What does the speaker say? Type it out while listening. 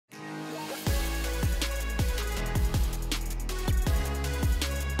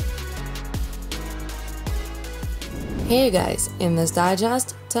Hey guys, in this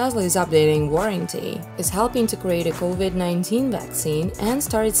digest, Tesla is updating warranty, is helping to create a COVID-19 vaccine, and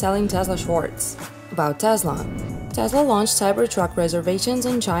started selling Tesla shorts. About Tesla. Tesla launched Cybertruck reservations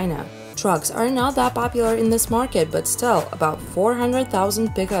in China. Trucks are not that popular in this market, but still, about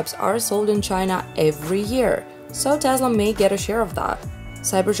 400,000 pickups are sold in China every year, so Tesla may get a share of that.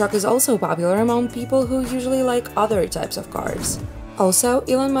 Cybertruck is also popular among people who usually like other types of cars. Also,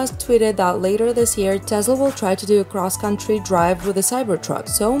 Elon Musk tweeted that later this year, Tesla will try to do a cross-country drive with the Cybertruck,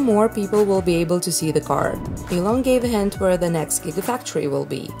 so more people will be able to see the car. Elon gave a hint where the next Gigafactory will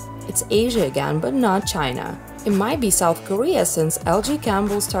be. It's Asia again, but not China. It might be South Korea since LG Chem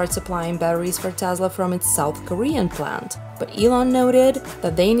will start supplying batteries for Tesla from its South Korean plant. But Elon noted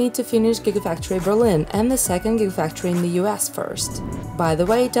that they need to finish Gigafactory Berlin and the second Gigafactory in the US first. By the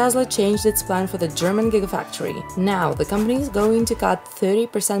way, Tesla changed its plan for the German Gigafactory. Now, the company is going to cut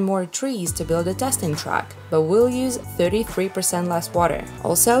 30% more trees to build a testing track, but will use 33% less water.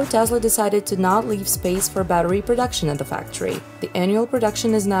 Also, Tesla decided to not leave space for battery production at the factory. The annual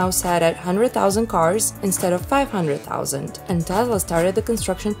production is now set at 100,000 cars instead of 500,000, and Tesla started the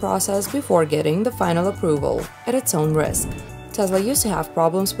construction process before getting the final approval, at its own risk. Tesla used to have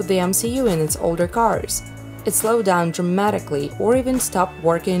problems with the MCU in its older cars. It slowed down dramatically or even stopped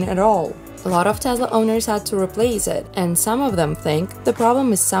working at all. A lot of Tesla owners had to replace it, and some of them think the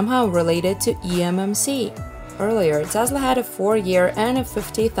problem is somehow related to eMMC. Earlier, Tesla had a 4-year and a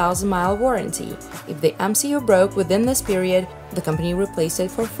 50,000-mile warranty. If the MCU broke within this period, the company replaced it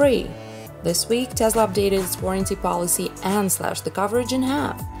for free. This week, Tesla updated its warranty policy and slashed the coverage in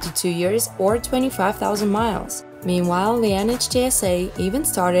half to 2 years or 25,000 miles. Meanwhile, the NHTSA even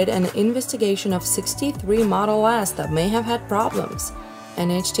started an investigation of 63 Model S that may have had problems.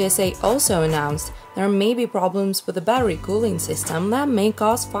 NHTSA also announced there may be problems with the battery cooling system that may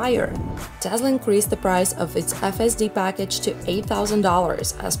cause fire. Tesla increased the price of its FSD package to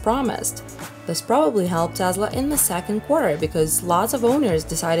 $8,000 as promised. This probably helped Tesla in the second quarter because lots of owners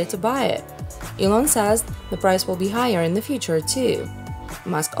decided to buy it. Elon says the price will be higher in the future too.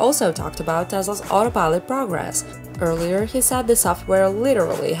 Musk also talked about Tesla's Autopilot progress. Earlier, he said the software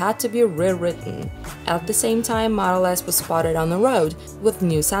literally had to be rewritten. At the same time, Model S was spotted on the road with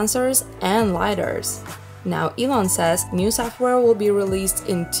new sensors and lidars. Now, Elon says new software will be released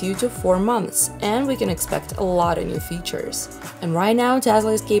in 2 to 4 months, and we can expect a lot of new features. And right now,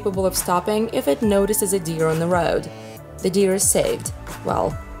 Tesla is capable of stopping if it notices a deer on the road. The deer is saved.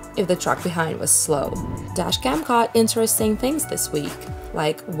 Well, if the truck behind was slow. Dashcam caught interesting things this week.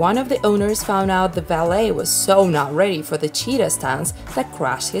 Like, one of the owners found out the valet was so not ready for the cheetah stance that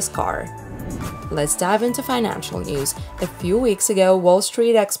crashed his car. Let's dive into financial news. A few weeks ago, Wall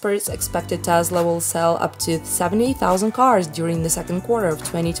Street experts expected Tesla will sell up to 70,000 cars during the second quarter of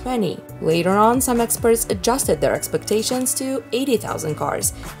 2020. Later on, some experts adjusted their expectations to 80,000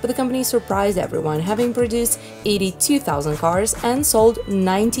 cars, but the company surprised everyone, having produced 82,000 cars and sold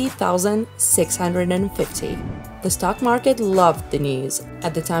 90,650. The stock market loved the news.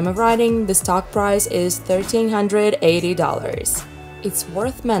 At the time of writing, the stock price is $1,380. It's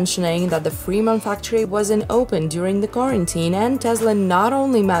worth mentioning that the Fremont factory wasn't open during the quarantine, and Tesla not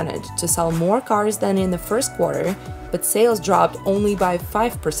only managed to sell more cars than in the first quarter, but sales dropped only by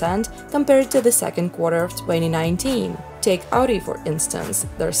 5% compared to the second quarter of 2019. Take Audi for instance,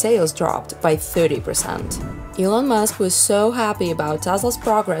 their sales dropped by 30%. Elon Musk was so happy about Tesla's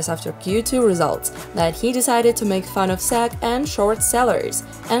progress after Q2 results that he decided to make fun of seg and short sellers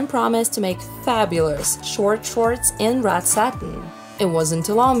and promised to make fabulous short shorts in red satin. It wasn't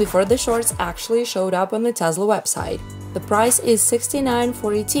too long before the shorts actually showed up on the Tesla website. The price is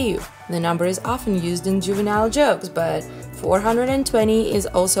 $69.42. The number is often used in juvenile jokes, but $420 is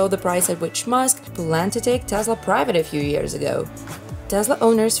also the price at which Musk planned to take Tesla private a few years ago. Tesla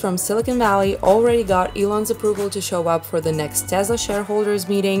owners from Silicon Valley already got Elon's approval to show up for the next Tesla shareholders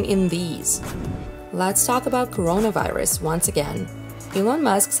meeting in these. Let's talk about coronavirus once again. Elon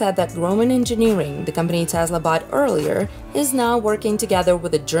Musk said that Roman Engineering, the company Tesla bought earlier, is now working together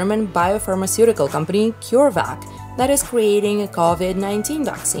with the German biopharmaceutical company CureVac that is creating a COVID-19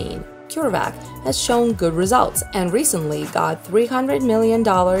 vaccine. CureVac has shown good results and recently got $300 million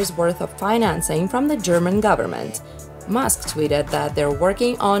worth of financing from the German government. Musk tweeted that they're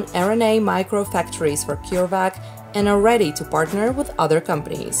working on RNA microfactories for CureVac and are ready to partner with other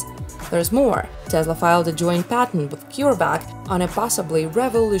companies. There's more. Tesla filed a joint patent with CureVac on a possibly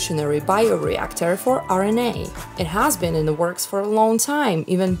revolutionary bioreactor for RNA. It has been in the works for a long time,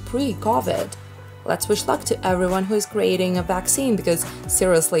 even pre-COVID. Let's wish luck to everyone who is creating a vaccine because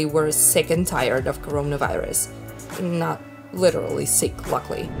seriously, we're sick and tired of coronavirus. Not literally sick,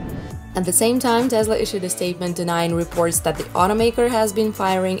 luckily. At the same time, Tesla issued a statement denying reports that the automaker has been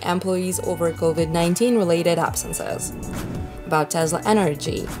firing employees over COVID-19 related absences. About Tesla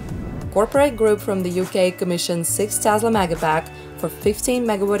Energy. Corporate group from the UK commissioned 6 Tesla Megapack for 15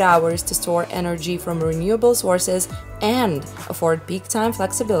 megawatt-hours to store energy from renewable sources and afford peak time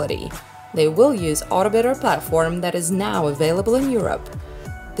flexibility. They will use Autopilot platform that is now available in Europe.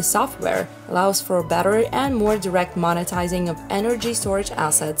 The software allows for better and more direct monetizing of energy storage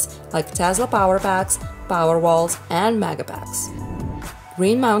assets like Tesla Powerpacks, Powerwalls, and Megapacks.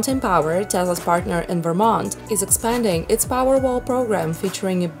 Green Mountain Power, Tesla's partner in Vermont, is expanding its Powerwall program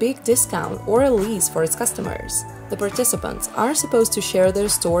featuring a big discount or a lease for its customers. The participants are supposed to share their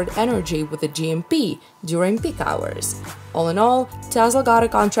stored energy with the GMP during peak hours. All in all, Tesla got a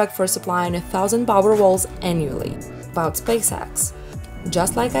contract for supplying 1,000 Powerwalls annually. About SpaceX.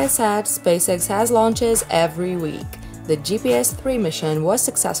 Just like I said, SpaceX has launches every week. The GPS-3 mission was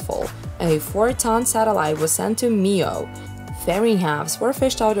successful. A 4-ton satellite was sent to MEO. Fairing halves were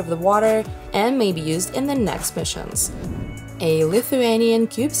fished out of the water and may be used in the next missions. A Lithuanian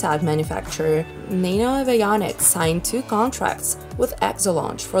cubesat manufacturer, Nano signed 2 contracts with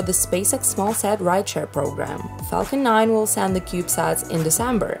Exolaunch for the SpaceX smallsat rideshare program. Falcon 9 will send the cubesats in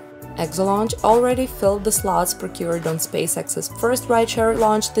December. Exolaunch already filled the slots procured on SpaceX's first rideshare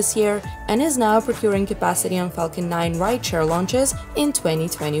launch this year and is now procuring capacity on Falcon 9 rideshare launches in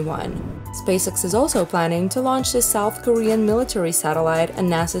 2021. SpaceX is also planning to launch the South Korean military satellite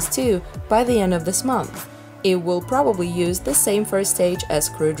and NASA's 2 by the end of this month. It will probably use the same first stage as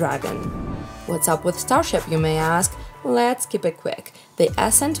Crew Dragon. What's up with Starship, you may ask? Let's keep it quick. The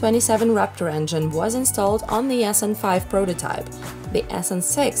SN27 Raptor engine was installed on the SN5 prototype. The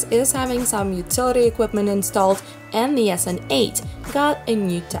SN6 is having some utility equipment installed, and the SN8 got a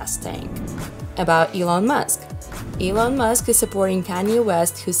new test tank. About Elon Musk. Elon Musk is supporting Kanye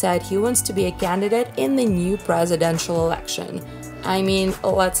West, who said he wants to be a candidate in the new presidential election. I mean,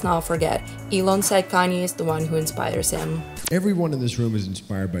 let's not forget, Elon said Kanye is the one who inspires him. Everyone in this room is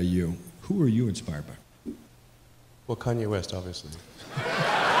inspired by you. Who are you inspired by? Well, Kanye West, obviously.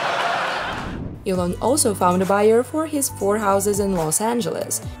 Elon also found a buyer for his 4 houses in Los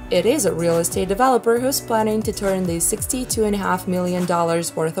Angeles. It is a real estate developer who's planning to turn the $62.5 million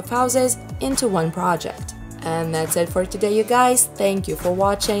worth of houses into one project. And that's it for today, you guys. Thank you for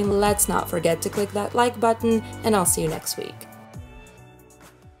watching. Let's not forget to click that like button, and I'll see you next week.